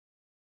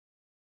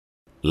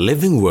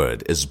Living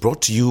Word is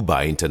brought to you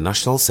by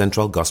International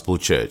Central Gospel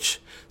Church,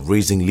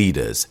 raising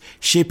leaders,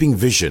 shaping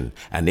vision,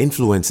 and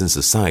influencing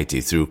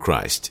society through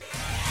Christ.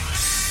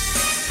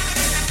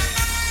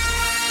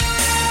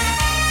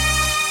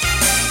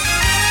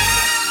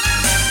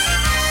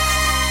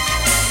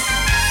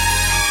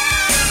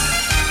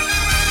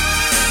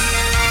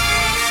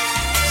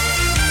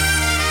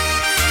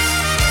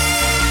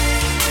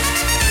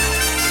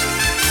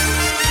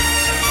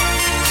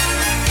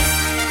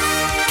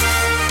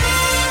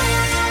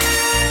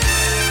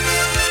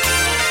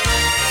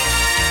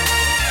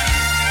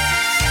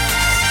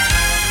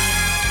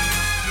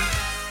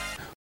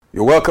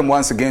 You're welcome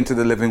once again to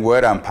the Living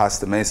Word. I'm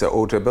Pastor Mesa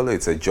Otabil.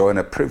 It's a joy and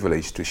a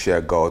privilege to share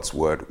God's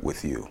Word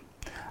with you.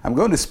 I'm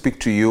going to speak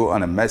to you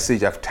on a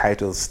message I've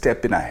titled,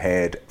 Stepping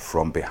Ahead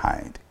from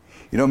Behind.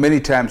 You know,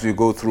 many times we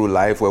go through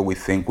life where we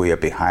think we are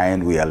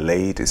behind, we are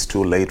late, it's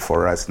too late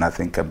for us,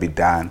 nothing can be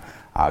done.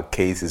 Our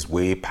case is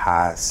way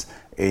past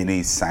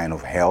any sign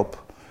of help.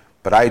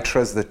 But I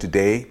trust that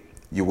today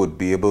you would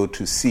be able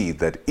to see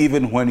that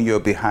even when you're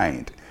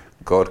behind,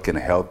 God can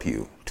help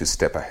you to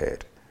step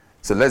ahead.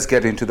 So let's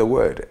get into the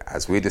Word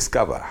as we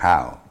discover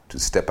how to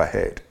step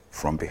ahead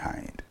from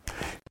behind.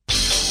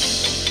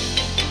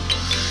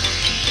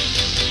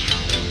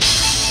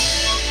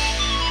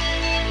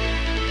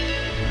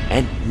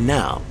 And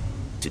now,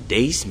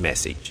 today's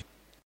message.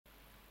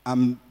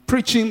 I'm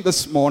preaching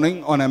this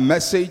morning on a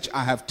message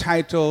I have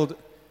titled,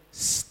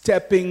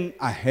 Stepping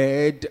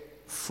Ahead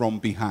from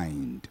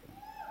Behind.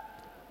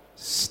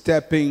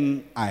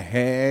 Stepping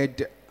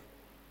Ahead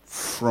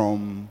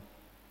from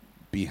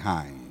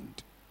Behind.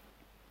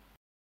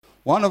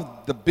 One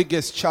of the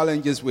biggest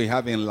challenges we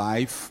have in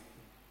life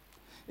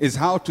is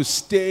how to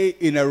stay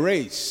in a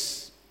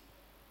race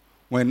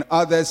when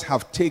others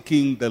have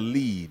taken the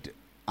lead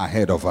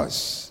ahead of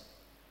us.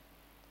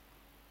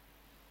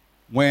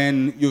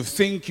 When you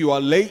think you are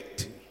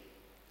late,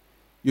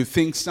 you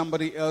think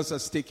somebody else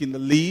has taken the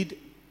lead,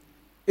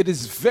 it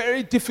is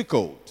very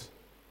difficult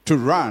to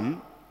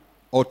run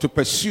or to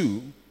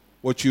pursue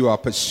what you are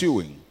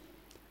pursuing.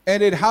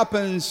 And it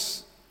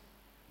happens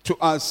to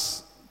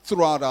us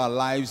throughout our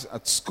lives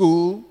at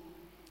school,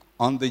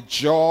 on the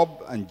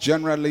job, and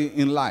generally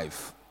in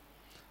life.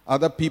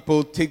 Other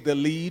people take the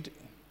lead,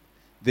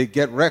 they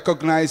get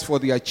recognized for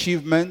their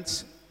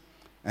achievements,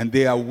 and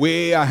they are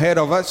way ahead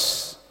of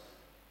us.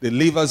 They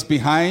leave us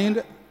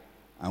behind,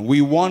 and we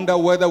wonder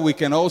whether we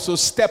can also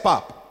step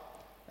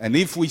up. And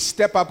if we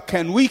step up,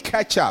 can we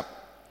catch up?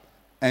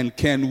 And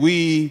can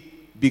we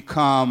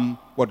become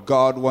what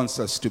God wants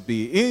us to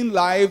be? In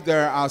life,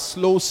 there are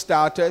slow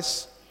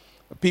starters,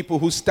 people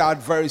who start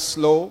very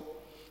slow,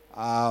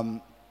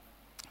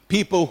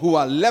 people who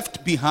are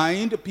left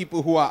behind,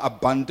 people who are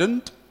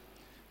abandoned,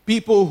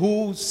 people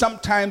who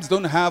sometimes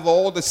don't have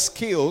all the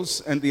skills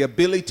and the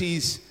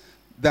abilities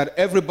that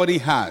everybody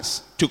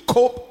has to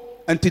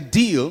cope and to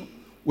deal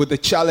with the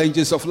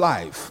challenges of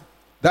life.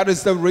 That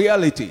is the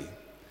reality.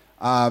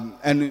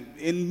 And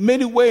in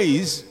many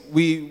ways,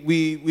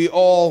 we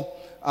all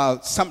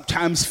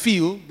sometimes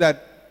feel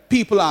that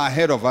people are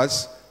ahead of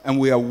us and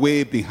we are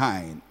way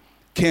behind.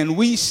 Can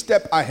we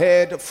step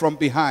ahead from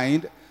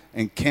behind,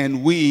 and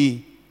can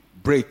we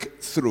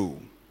break through?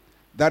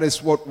 That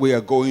is what we are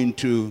going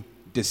to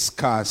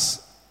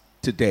discuss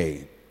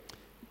today.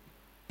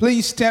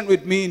 Please turn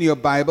with me in your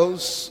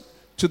Bibles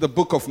to the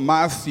book of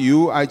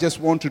Matthew. I just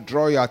want to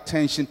draw your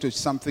attention to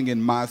something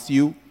in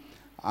Matthew,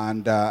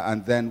 and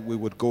then we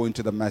would go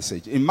into the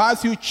message. In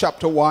Matthew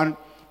chapter 1,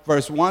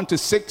 verse 1 to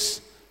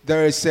 6,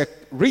 there is a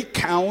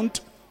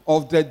recount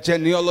of the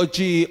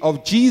genealogy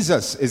of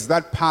Jesus. Is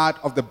that part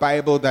of the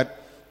Bible that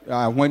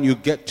when you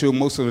get to,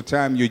 most of the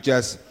time you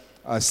just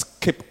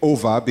skip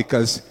over,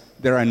 because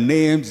there are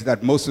names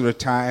that most of the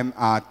time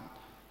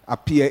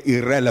appear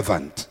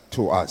irrelevant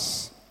to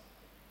us.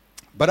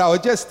 But I will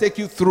just take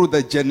you through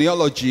the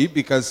genealogy,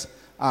 because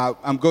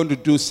I'm going to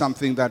do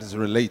something that is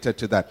related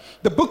to that.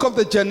 The book of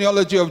the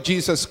genealogy of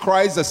Jesus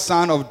Christ, the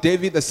son of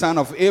David, the son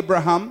of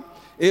Abraham.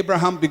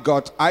 Abraham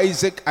begot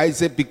Isaac,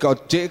 Isaac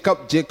begot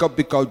Jacob, Jacob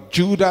begot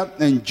Judah,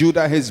 and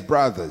Judah and his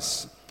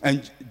brothers.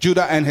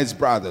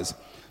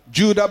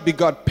 Judah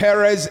begot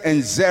Perez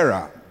and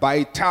Zerah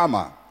by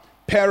Tamar.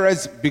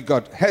 Perez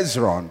begot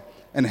Hezron,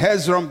 and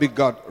Hezron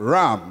begot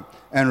Ram,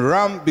 and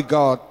Ram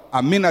begot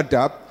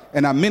Aminadab,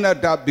 and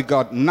Aminadab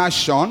begot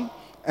Nahshon,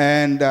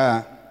 and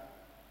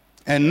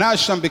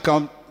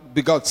Nahshon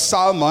begot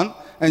Salmon,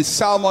 and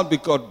Salmon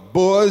begot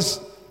Boaz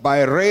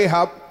by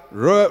Rahab.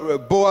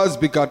 Boaz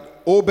begot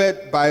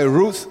Obed by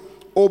Ruth.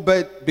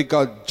 Obed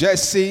begot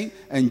Jesse,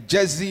 and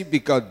Jesse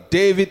begot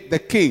David the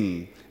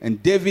king.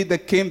 And David the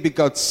king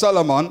begot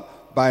Solomon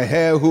by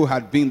her who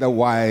had been the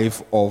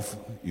wife of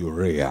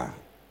Uriah.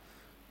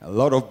 A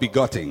lot of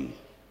begetting.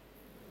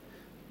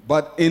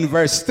 But in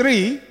verse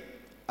 3,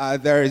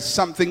 there is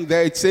something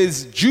there. It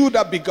says,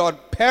 Judah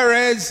begot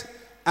Perez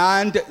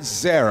and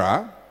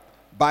Zerah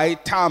by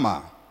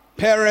Tamar.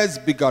 Perez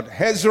begot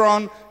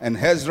Hezron, and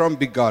Hezron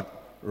begot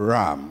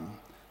Ram.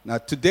 Now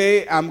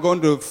today I'm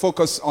going to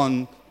focus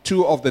on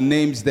two of the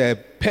names there,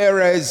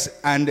 Perez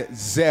and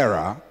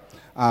Zerah,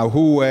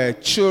 who were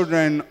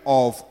children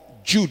of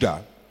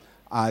Judah.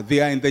 They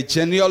are in the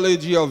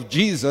genealogy of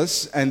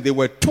Jesus, and they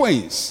were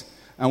twins.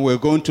 And we're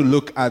going to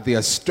look at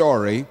their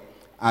story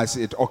as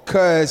it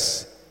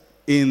occurs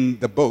in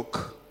the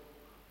book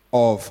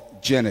of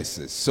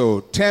Genesis.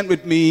 So turn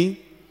with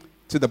me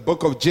to the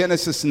book of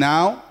Genesis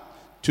now,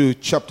 to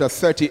chapter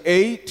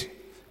 38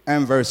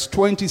 and verse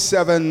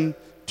 27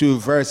 to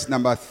verse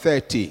number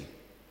 30.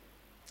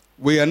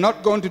 We are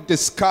not going to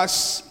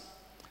discuss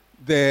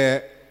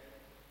the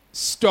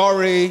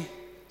story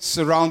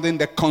surrounding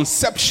the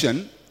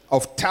conception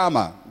of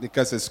Tamar,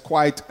 because it's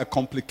quite a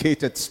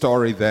complicated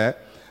story there.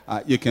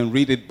 You can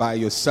read it by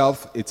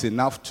yourself. It's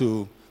enough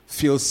to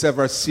fill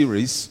several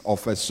series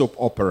of a soap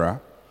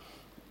opera.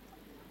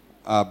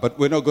 But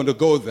we're not going to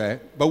go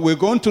there. But we're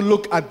going to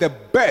look at the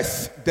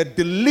birth, the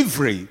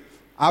delivery,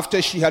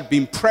 after she had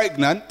been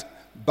pregnant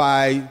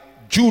by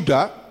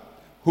Judah,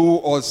 who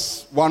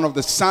was one of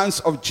the sons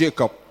of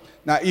Jacob.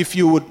 Now, if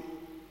you would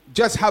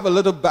just have a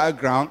little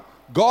background,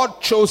 God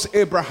chose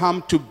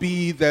Abraham to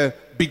be the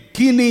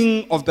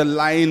beginning of the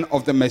line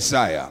of the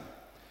Messiah.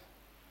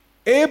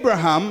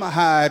 Abraham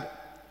had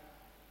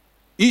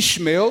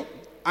Ishmael,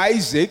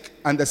 Isaac,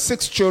 and the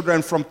 6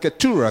 children from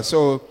Keturah.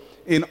 So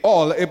in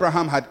all,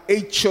 Abraham had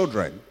 8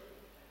 children.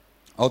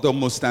 Although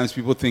most times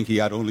people think he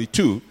had only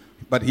 2,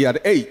 but he had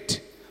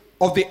 8.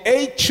 Of the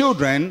 8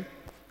 children,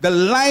 the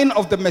line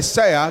of the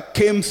Messiah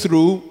came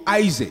through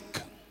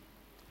Isaac.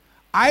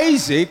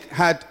 Isaac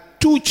had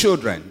 2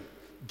 children,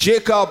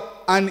 Jacob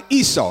and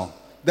Esau.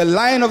 The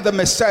line of the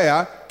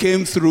Messiah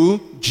came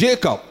through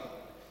Jacob.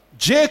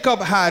 Jacob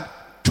had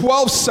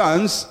 12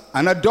 sons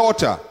and a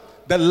daughter.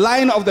 The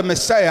line of the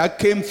Messiah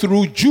came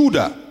through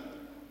Judah.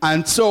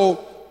 And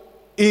so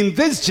in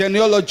this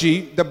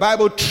genealogy, the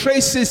Bible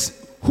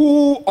traces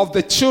who of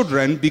the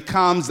children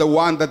becomes the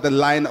one that the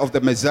line of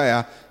the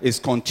Messiah is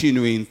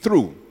continuing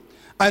through.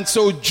 And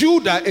so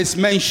Judah is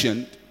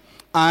mentioned,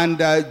 and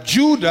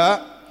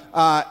Judah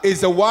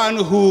is the one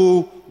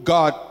who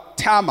got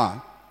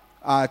Tamar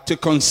to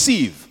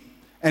conceive.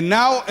 And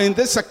now in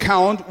this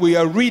account, we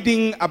are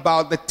reading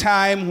about the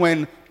time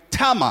when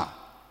Tamar,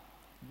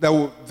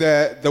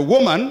 the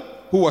woman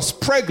who was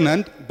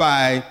pregnant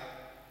by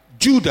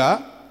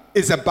Judah,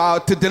 is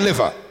about to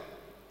deliver.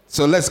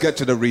 So let's get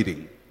to the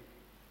reading.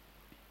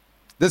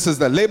 This is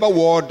the labor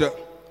ward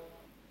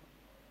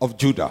of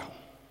Judah.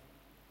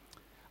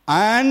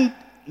 And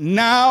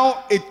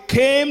now it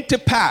came to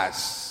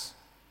pass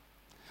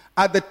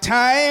at the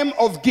time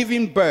of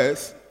giving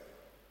birth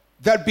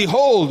that,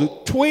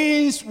 behold,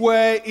 twins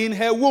were in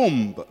her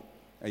womb.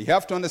 And you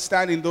have to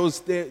understand, in those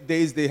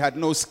days they had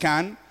no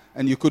scan,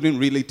 and you couldn't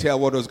really tell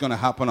what was going to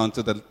happen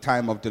until the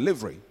time of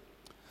delivery.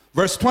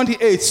 Verse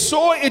 28,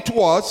 so it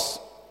was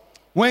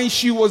when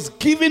she was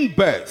giving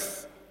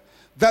birth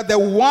that the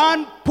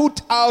one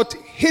put out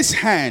his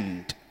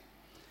hand,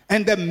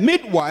 and the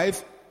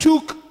midwife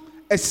took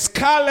a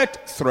scarlet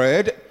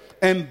thread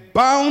and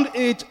bound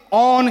it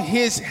on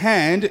his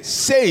hand,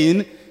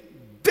 saying,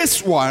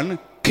 this one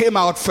came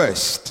out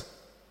first.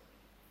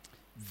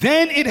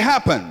 Then it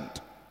happened,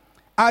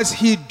 as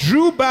he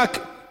drew back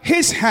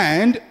his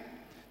hand,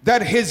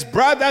 that his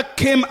brother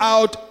came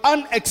out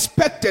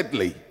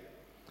unexpectedly.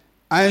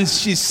 And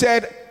she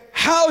said,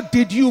 how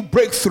did you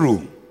break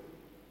through?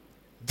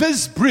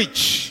 This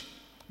breach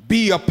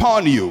be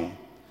upon you.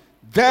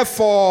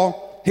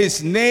 Therefore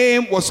his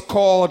name was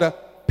called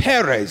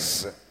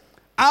Perez.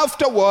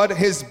 Afterward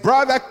his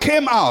brother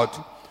came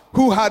out,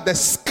 who had the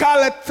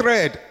scarlet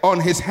thread on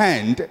his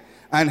hand,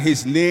 and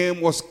his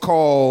name was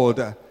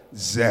called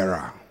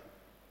Zerah.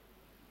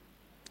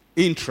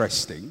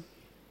 Interesting.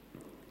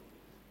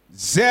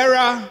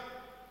 Zerah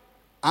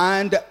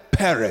and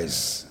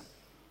Perez.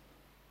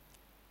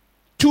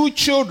 2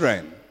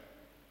 children,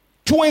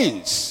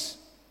 twins.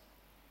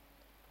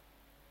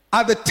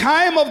 At the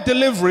time of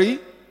delivery,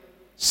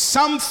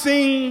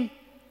 something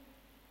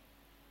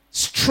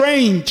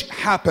strange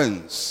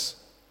happens.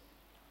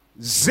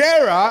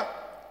 Zerah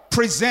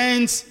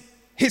presents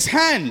his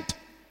hand,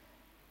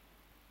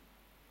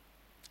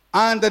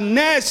 and the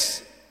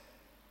nurse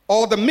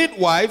or the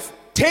midwife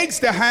takes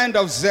the hand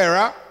of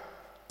Zerah,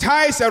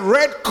 ties a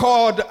red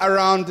cord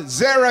around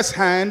Zerah's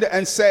hand,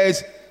 and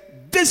says,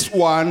 this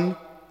one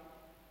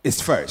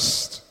is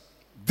first.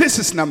 This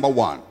is number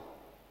 1.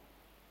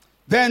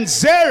 Then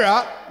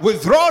Zerah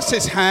withdraws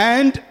his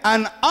hand,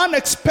 and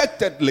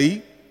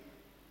unexpectedly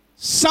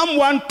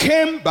someone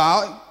came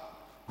by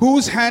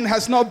whose hand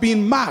has not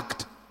been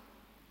marked.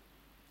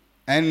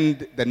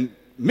 And the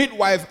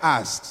midwife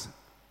asks,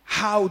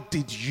 how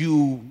did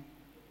you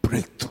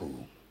break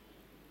through?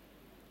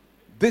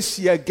 This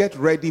year, get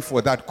ready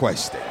for that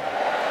question.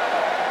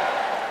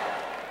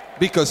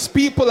 Because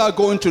people are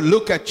going to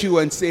look at you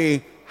and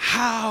say,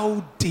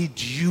 how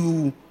did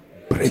you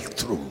break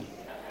through?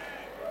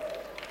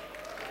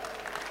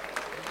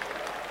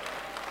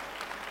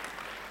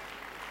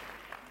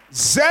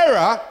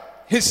 Zerah,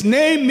 his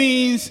name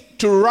means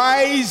to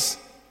rise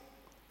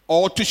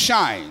or to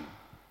shine.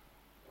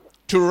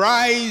 to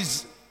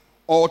rise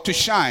or to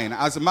shine.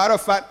 As a matter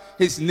of fact,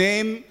 his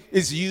name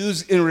is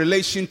used in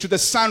relation to the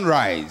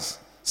sunrise.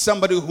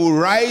 Somebody who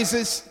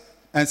rises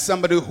and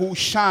somebody who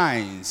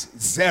shines.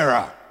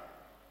 Zerah.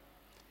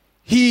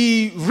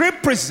 He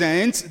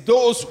represents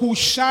those who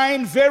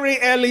shine very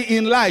early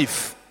in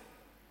life.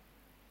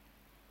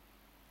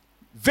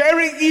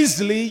 Very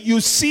easily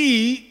you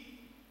see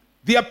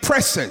their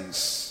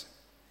presence.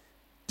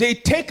 They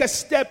take a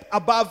step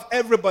above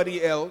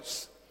everybody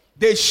else.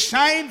 They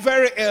shine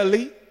very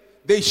early.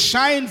 They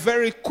shine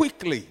very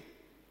quickly.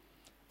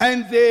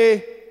 And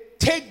they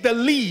take the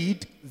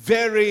lead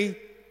very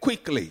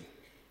quickly.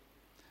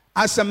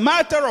 As a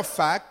matter of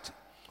fact,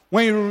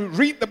 when you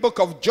read the book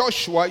of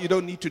Joshua, you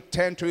don't need to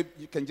turn to it,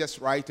 you can just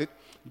write it.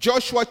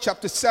 Joshua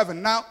chapter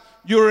 7. Now,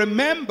 you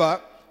remember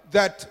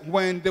that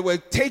when they were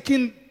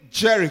taking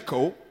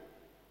Jericho,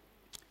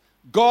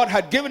 God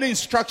had given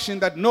instruction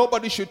that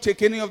nobody should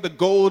take any of the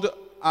gold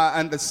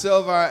and the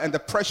silver and the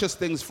precious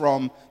things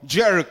from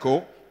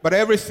Jericho, but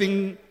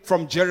everything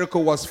from Jericho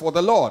was for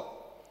the Lord.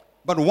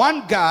 But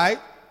one guy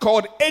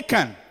called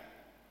Achan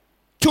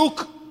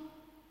took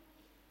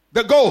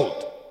the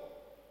gold.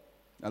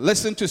 Now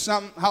listen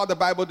to how the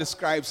Bible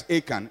describes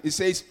Achan. It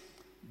says,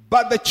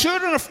 but the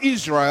children of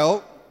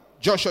Israel,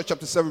 Joshua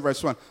chapter 7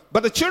 verse 1,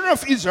 but the children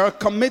of Israel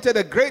committed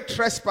a great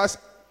trespass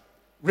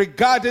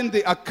regarding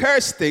the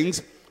accursed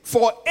things,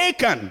 for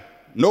Achan,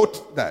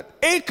 note that,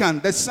 Achan,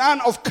 the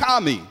son of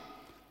Carmi,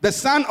 the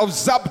son of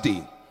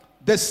Zabdi,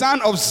 the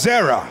son of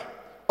Zerah,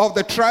 of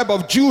the tribe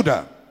of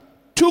Judah,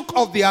 took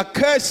of the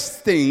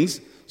accursed things,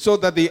 so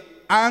that the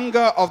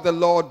anger of the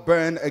Lord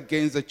burned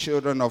against the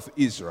children of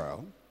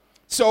Israel.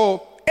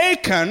 So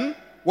Achan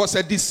was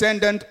a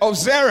descendant of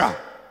Zerah.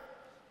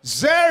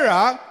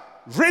 Zerah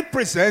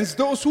represents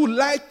those who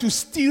like to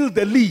steal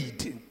the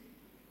lead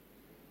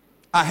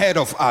ahead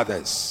of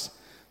others.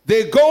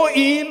 They go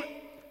in,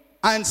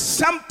 and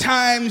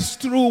sometimes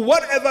through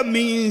whatever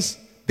means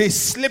they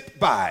slip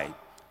by.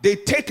 They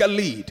take a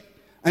lead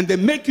and they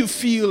make you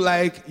feel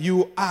like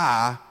you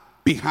are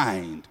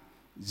behind.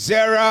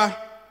 Zerah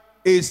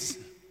is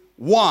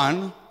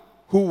one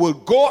who will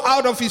go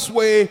out of his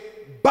way,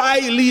 buy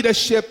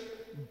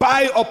leadership,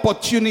 buy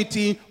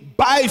opportunity,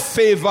 buy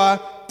favor,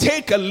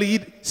 take a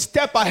lead,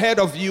 step ahead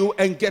of you,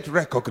 and get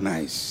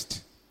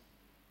recognized.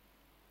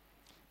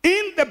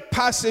 In the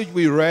passage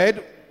we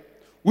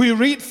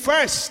read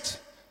first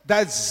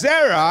that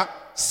Zerah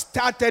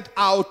started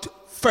out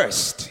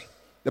first.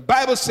 The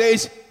Bible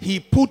says he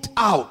put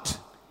out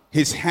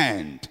his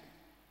hand.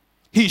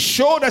 He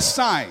showed a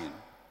sign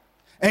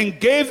and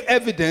gave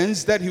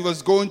evidence that he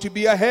was going to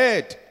be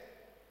ahead.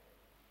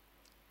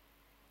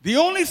 The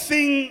only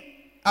thing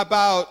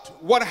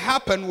about what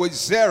happened with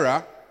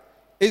Zerah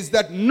is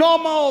that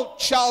normal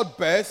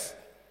childbirth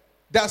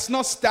does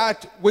not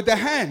start with the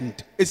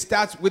hand, it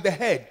starts with the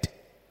head.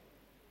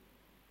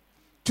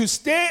 To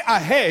stay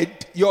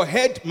ahead, your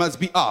head must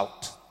be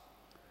out.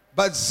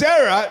 But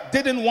Zerah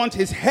didn't want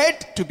his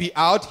head to be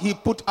out, he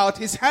put out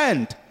his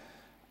hand.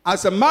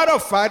 As a matter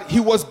of fact, he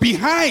was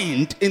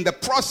behind in the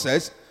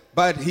process,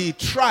 but he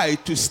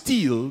tried to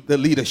steal the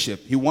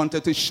leadership. He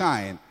wanted to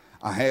shine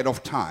ahead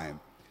of time.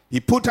 He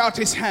put out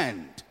his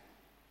hand.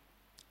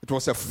 It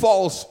was a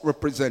false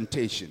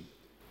representation.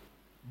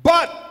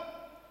 But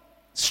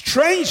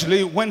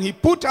strangely, when he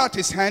put out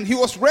his hand, he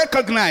was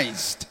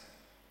recognized.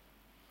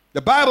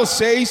 The Bible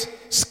says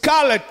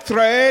scarlet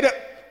thread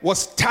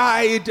was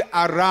tied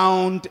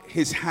around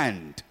his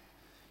hand.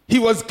 He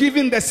was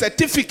given the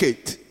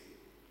certificate.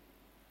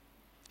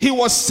 He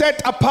was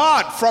set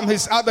apart from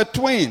his other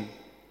twin.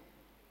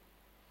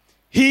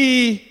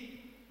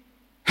 He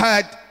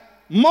had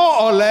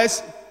more or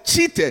less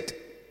cheated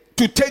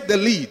to take the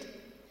lead,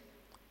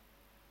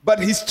 but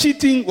his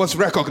cheating was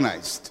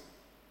recognized.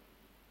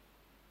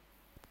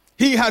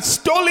 He had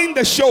stolen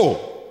the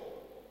show,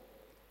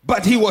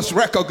 but he was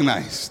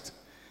recognized.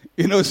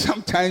 You know,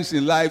 sometimes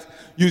in life,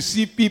 you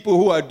see people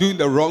who are doing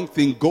the wrong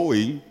thing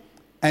going,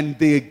 and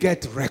they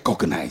get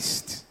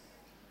recognized.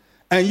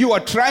 And you are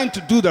trying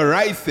to do the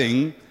right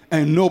thing,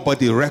 and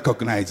nobody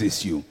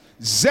recognizes you.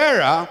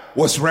 Zerah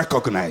was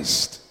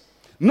recognized.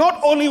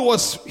 Not only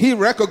was he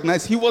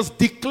recognized, he was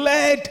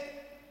declared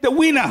the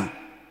winner.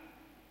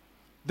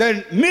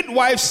 The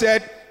midwife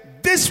said,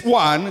 this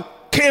one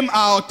came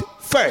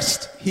out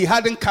first. He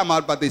hadn't come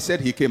out, but they said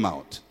he came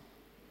out.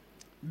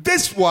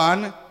 This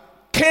one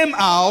came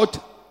out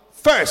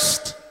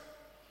first.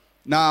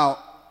 Now,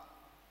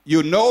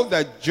 you know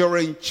that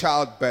during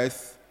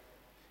childbirth,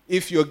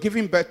 if you're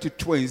giving birth to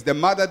twins, the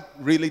mother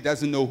really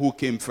doesn't know who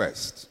came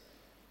first,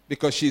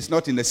 because she's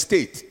not in a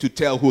state to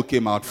tell who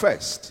came out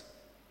first.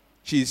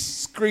 She's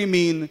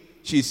screaming,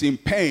 she's in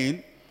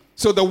pain.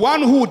 So the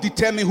one who would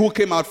determine who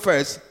came out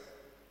first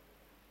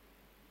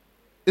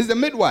is the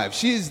midwife.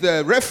 She is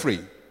the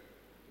referee.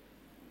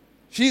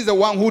 She's the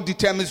one who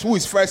determines who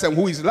is first and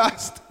who is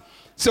last.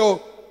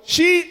 So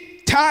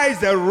she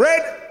ties the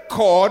red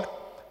cord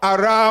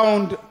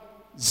around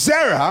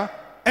Zerah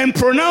and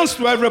pronounced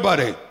to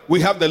everybody,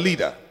 we have the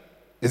leader.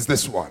 It's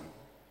this one.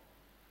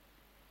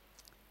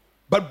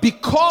 But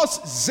because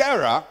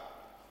Zerah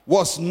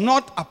was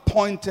not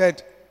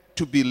appointed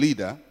to be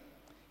leader,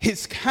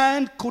 his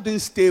hand couldn't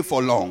stay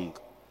for long.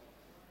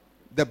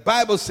 The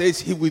Bible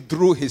says he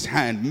withdrew his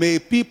hand. May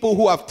people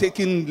who have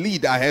taken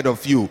lead ahead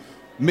of you,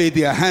 may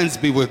their hands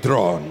be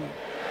withdrawn.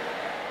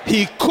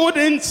 He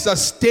couldn't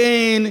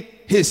sustain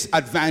his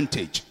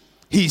advantage.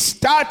 He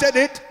started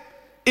it,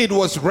 it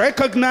was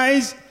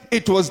recognized,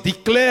 it was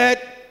declared,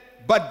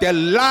 but the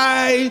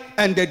lie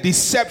and the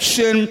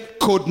deception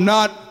could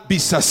not be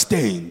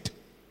sustained.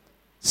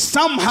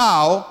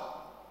 Somehow,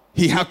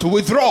 he had to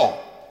withdraw.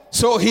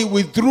 So he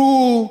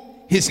withdrew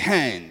his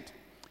hand.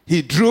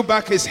 He drew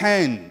back his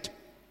hand.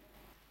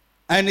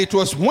 And it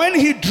was when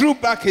he drew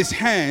back his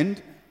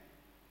hand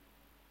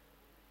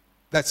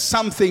that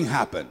something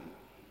happened.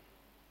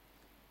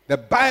 The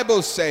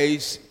Bible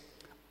says,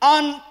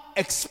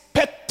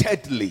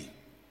 unexpectedly.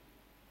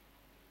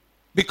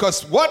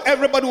 Because what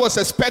everybody was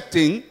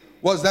expecting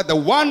was that the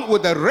one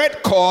with the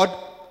red cord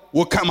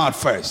will come out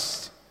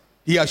first.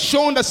 He has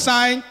shown the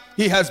sign,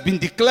 he has been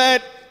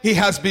declared, he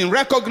has been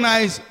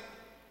recognized.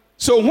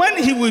 So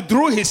when he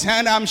withdrew his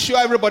hand, I'm sure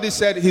everybody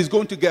said he's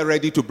going to get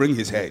ready to bring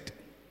his head.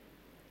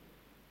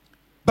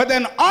 But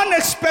then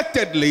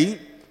unexpectedly,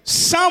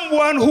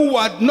 someone who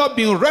had not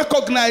been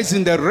recognized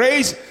in the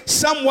race,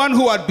 someone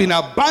who had been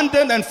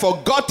abandoned and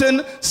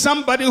forgotten,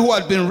 somebody who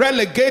had been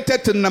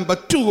relegated to number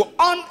 2,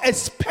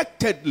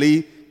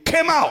 unexpectedly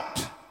came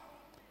out.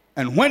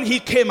 And when he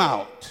came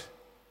out,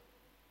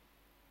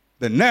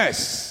 the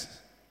nurse,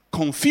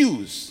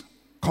 confused,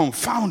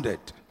 confounded,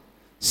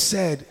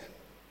 said,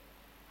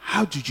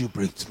 "How did you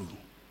break through?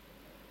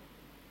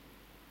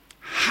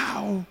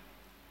 How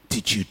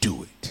did you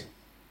do it?"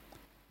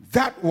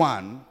 That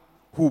one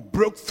who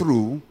broke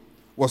through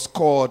was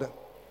called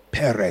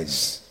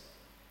Perez.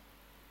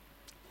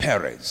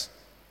 Perez.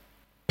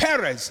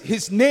 Perez,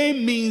 his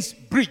name means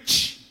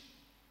breach.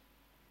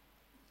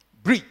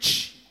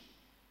 Breach.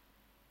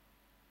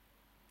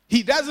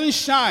 He doesn't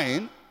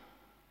shine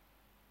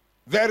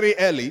very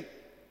early,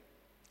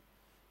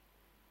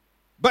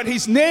 but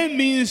his name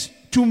means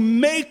to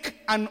make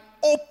an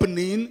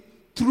opening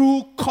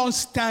through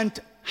constant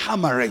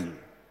hammering.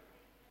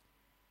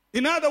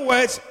 In other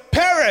words,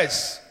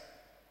 Perez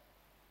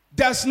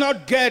does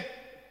not get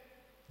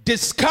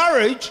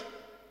discouraged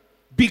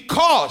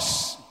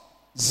because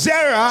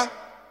Zerah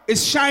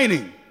is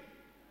shining.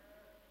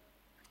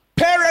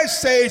 Perez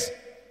says,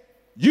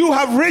 "You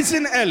have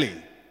risen early.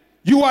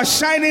 You are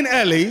shining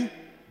early,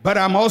 but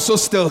I'm also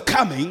still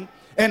coming,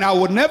 and I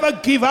will never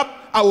give up.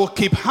 I will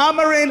keep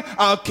hammering.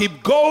 I'll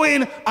keep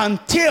going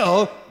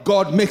until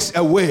God makes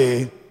a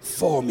way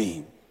for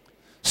me."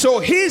 So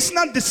he's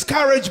not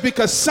discouraged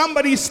because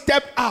somebody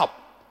stepped up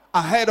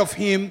ahead of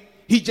him.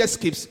 He just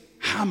keeps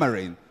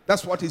hammering.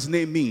 That's what his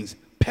name means.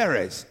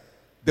 Perez,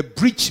 the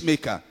breach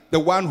maker, the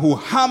one who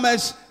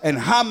hammers and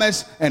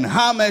hammers and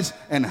hammers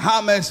and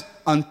hammers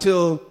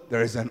until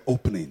there is an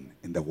opening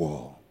in the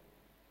wall.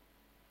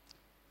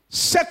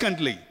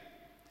 Secondly,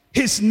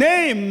 his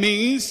name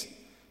means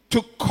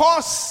to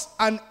cause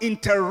an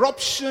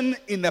interruption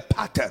in a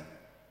pattern.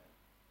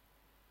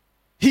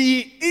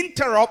 He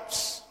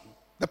interrupts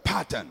the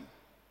pattern.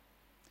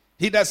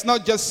 He does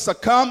not just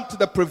succumb to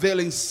the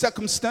prevailing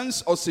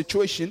circumstance or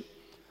situation,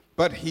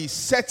 but he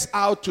sets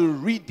out to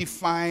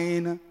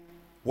redefine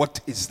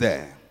what is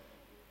there.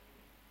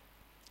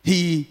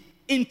 He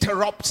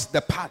interrupts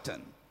the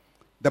pattern.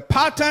 The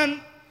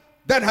pattern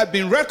that had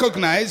been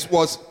recognized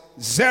was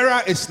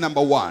Zerah is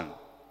number 1.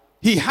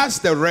 He has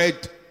the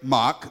red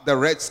mark, the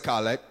red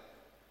scarlet.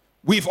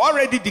 We've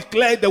already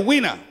declared the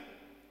winner.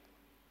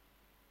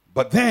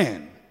 But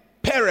then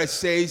Perez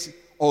says,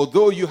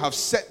 although you have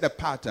set the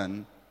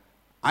pattern,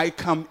 I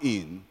come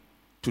in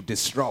to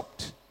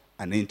disrupt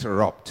and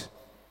interrupt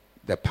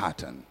the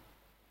pattern.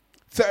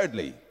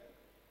 Thirdly,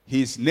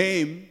 his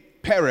name,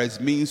 Perez,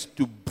 means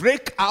to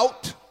break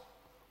out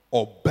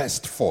or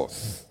burst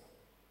forth.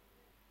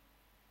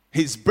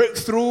 His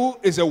breakthrough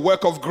is a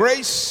work of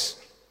grace.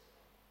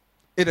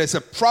 It is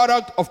a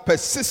product of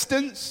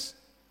persistence.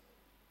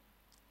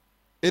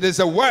 It is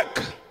a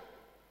work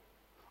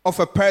of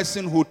a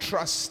person who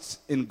trusts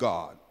in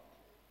God.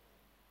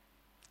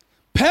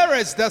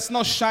 Perez does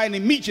not shine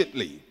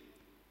immediately,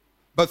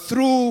 but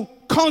through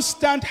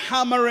constant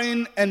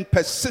hammering and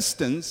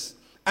persistence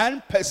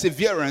and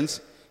perseverance,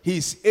 he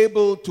is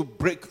able to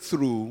break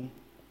through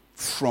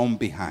from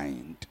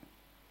behind.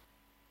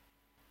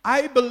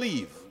 I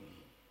believe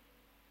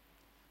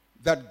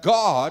that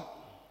God,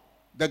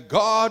 the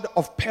God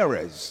of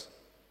Perez,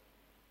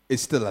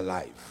 is still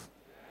alive.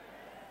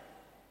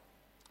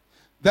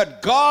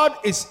 That God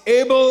is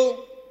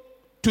able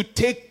to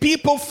take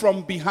people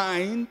from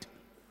behind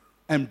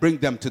and bring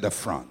them to the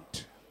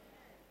front.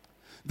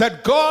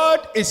 That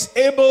God is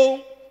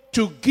able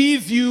to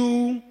give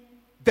you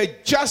the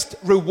just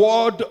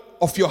reward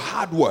of your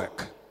hard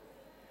work.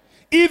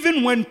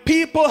 Even when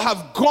people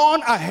have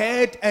gone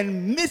ahead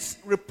and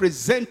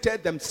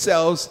misrepresented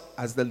themselves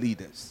as the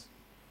leaders.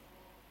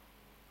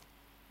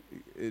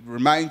 It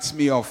reminds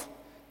me of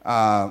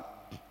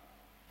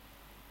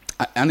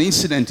an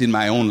incident in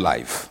my own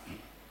life.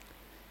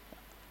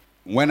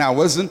 When I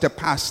wasn't a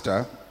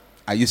pastor,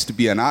 I used to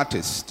be an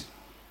artist.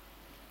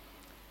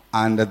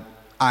 And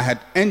I had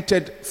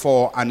entered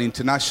for an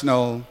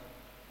international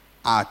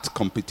art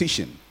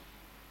competition,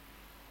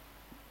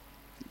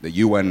 the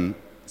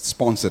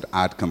UN-sponsored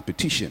art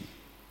competition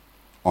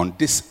on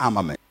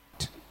disarmament.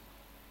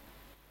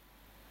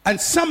 And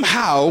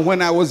somehow,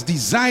 when I was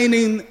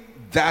designing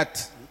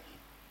that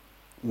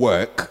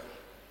work,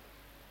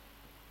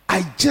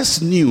 I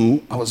just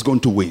knew I was going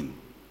to win.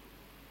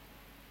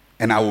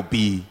 And I would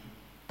be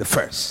the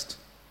first.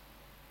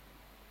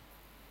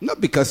 Not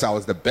because I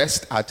was the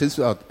best artist,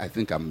 I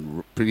think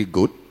I'm pretty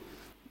good.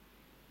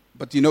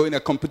 But you know, in a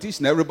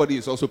competition, everybody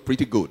is also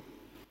pretty good.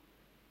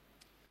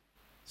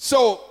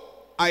 So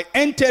I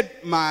entered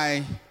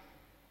my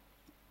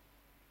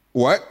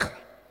work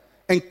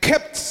and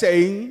kept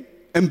saying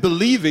and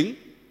believing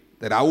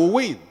that I will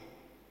win.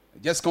 I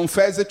just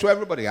confessed it to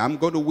everybody. I'm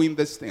going to win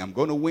this thing. I'm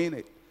going to win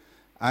it.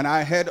 And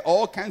I had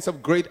all kinds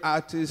of great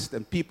artists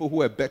and people who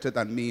were better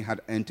than me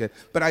had entered,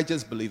 but I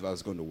just believed I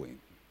was going to win.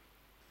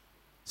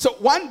 So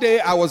one day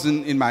I was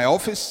in my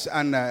office,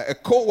 and a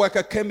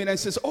co-worker came in and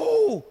says,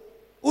 "Oh,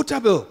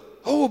 Otabil,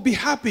 oh, be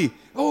happy.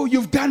 Oh,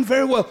 you've done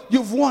very well.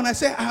 You've won." I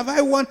said, "Have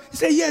I won?" He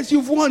said, "Yes,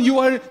 you've won. You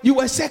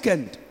were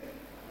second."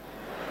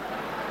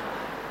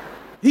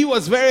 He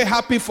was very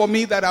happy for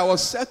me that I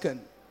was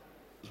second.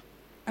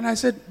 And I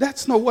said,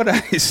 "That's not what I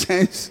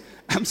sense.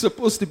 I'm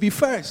supposed to be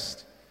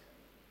first."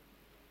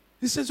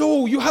 He says,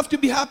 "Oh, you have to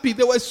be happy.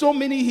 There were so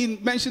many." He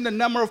mentioned a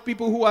number of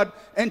people who had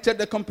entered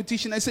the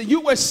competition. I said,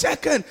 "You were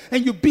second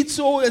and you beat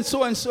so and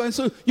so and so and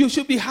so. You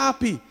should be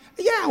happy."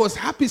 Yeah, I was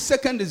happy.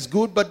 Second is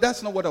good, but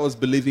that's not what I was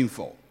believing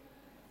for.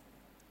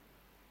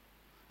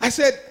 I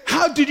said,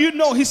 "How did you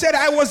know?" He said,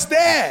 "I was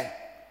there.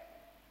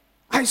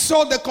 I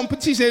saw the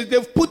competition.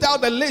 They've put out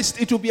the list.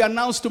 It will be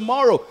announced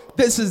tomorrow.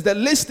 The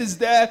list is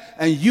there,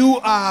 and you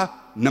are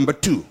number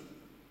 2.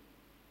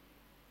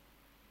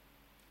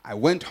 I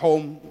went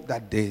home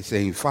that day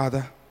saying,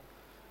 "Father,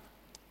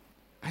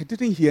 I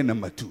didn't hear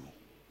number 2.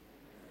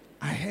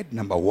 I heard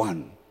number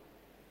 1.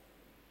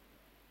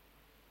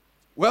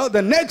 Well,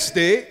 the next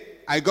day,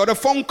 I got a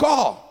phone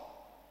call.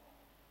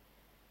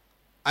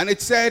 And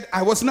it said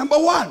I was number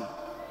 1.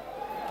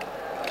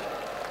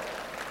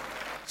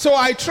 So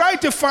I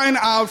tried to find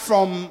out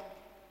from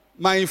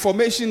my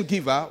information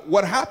giver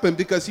what happened,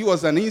 because he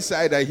was an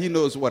insider. He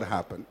knows what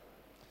happened.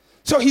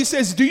 So he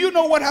says, "Do you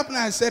know what happened?"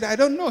 I said, "I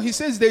don't know." He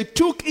says they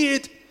took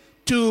it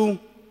to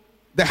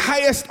the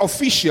highest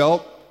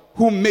official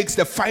who makes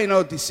the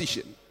final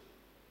decision.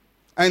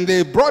 And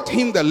they brought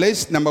him the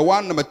list, number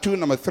 1, number 2,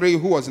 number 3,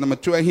 who was number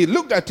 2. And he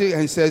looked at it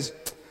and says,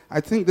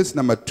 "I think this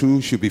number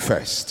 2 should be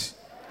first."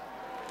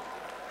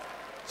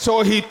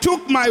 So he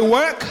took my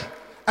work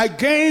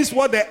against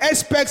what the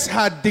experts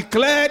had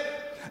declared,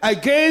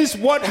 against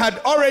what had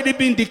already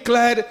been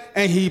declared,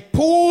 and he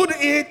pulled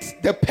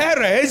it, the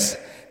Perez,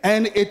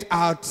 and it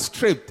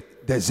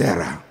outstripped the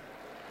Zerah.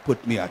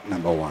 Put me at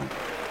number 1.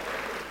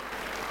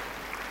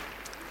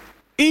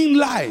 In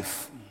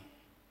life,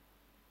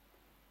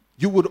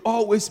 you would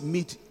always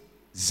meet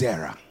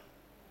Zerah.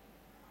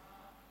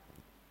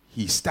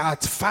 He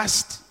starts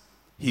fast,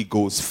 he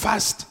goes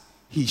fast,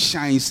 he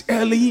shines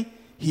early,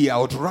 he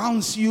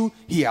outruns you,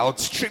 he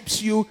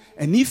outstrips you,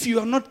 and if you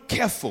are not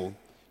careful,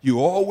 you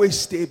always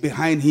stay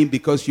behind him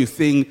because you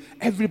think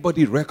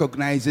everybody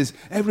recognizes,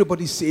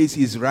 everybody says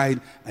he's right,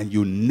 and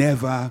you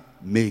never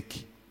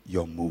make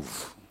your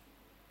move.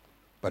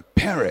 But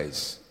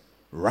Perez,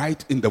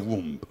 right in the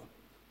womb,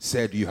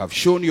 said, "You have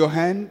shown your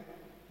hand,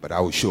 but I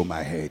will show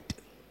my head."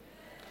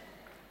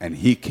 And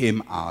he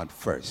came out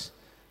first.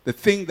 The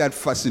thing that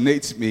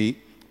fascinates me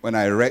when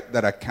I read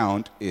that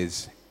account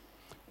is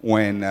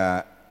when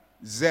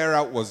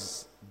Zerah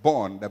was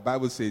born, the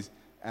Bible says,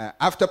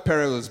 after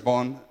Perez was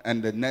born,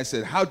 and the nurse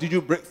said, "How did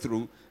you break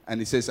through?" And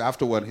he says,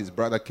 afterward, his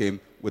brother came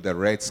with a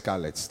red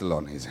scarlet still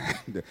on his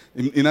hand.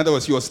 In other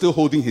words, he was still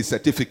holding his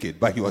certificate,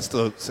 but he was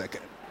still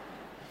second.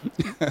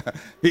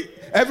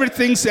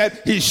 Everything said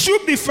he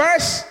should be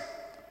first,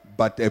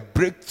 but a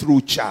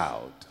breakthrough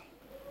child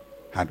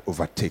had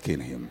overtaken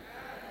him.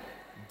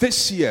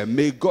 This year,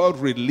 may God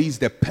release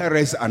the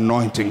Perez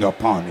anointing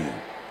upon you.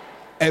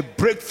 A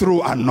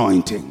breakthrough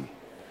anointing.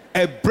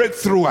 A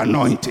breakthrough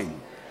anointing.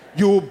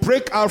 You will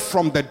break out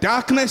from the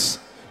darkness.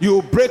 You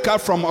will break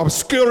out from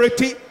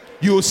obscurity.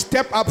 You will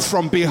step up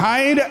from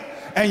behind,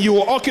 and you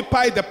will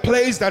occupy the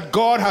place that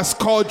God has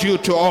called you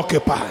to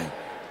occupy.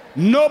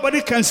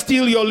 Nobody can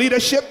steal your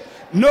leadership.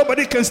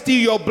 Nobody can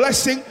steal your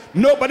blessing.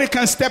 Nobody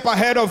can step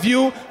ahead of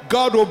you.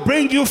 God will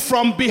bring you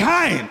from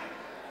behind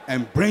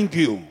and bring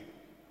you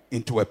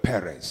into a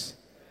Perez.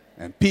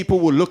 And people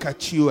will look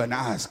at you and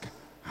ask,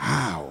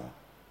 how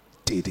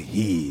did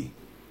he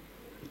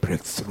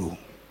break through?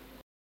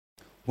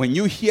 When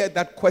you hear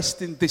that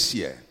question this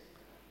year,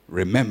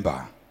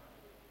 remember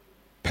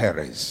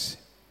Perez,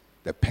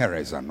 the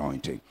Perez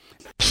anointing.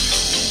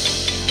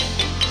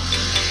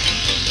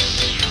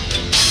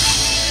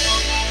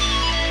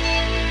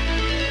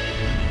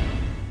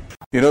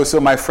 You know, so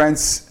my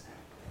friends,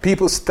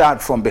 people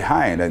start from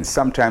behind, and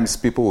sometimes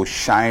people will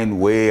shine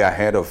way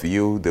ahead of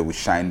you. They will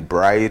shine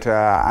brighter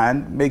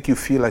and make you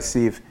feel as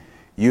if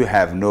you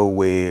have no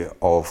way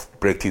of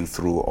breaking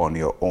through on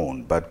your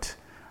own. But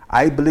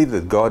I believe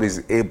that God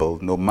is able,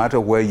 no matter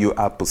where you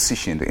are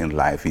positioned in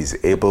life, He's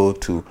able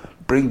to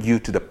bring you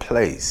to the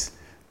place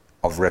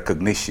of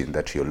recognition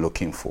that you're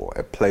looking for,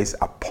 a place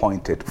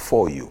appointed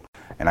for you.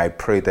 And I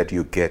pray that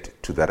you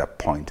get to that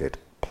appointed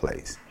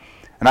place.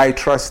 And I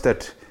trust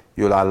that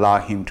you'll allow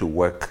Him to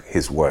work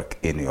His work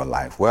in your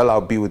life. Well,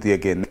 I'll be with you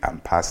again. I'm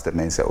Pastor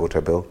Mensa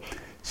Otabil.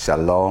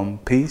 Shalom,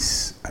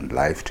 peace, and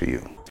life to you.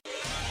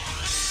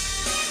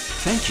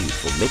 Thank you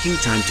for making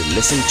time to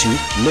listen to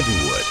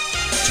Living Word.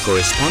 To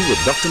correspond with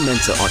Dr.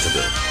 Mensa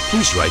Otabil,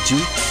 please write to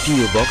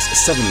P.O. Box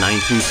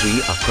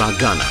 7933, Accra,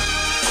 Ghana.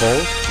 Call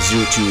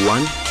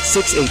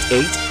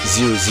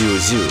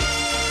 021-688-000.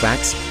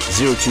 Fax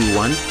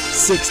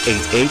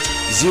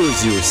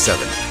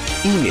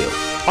 021-688-007. Email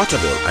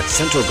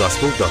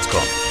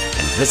otabil@centralgospel.com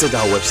and visit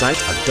our website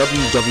at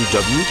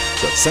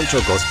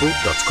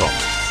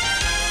www.centralgospel.com.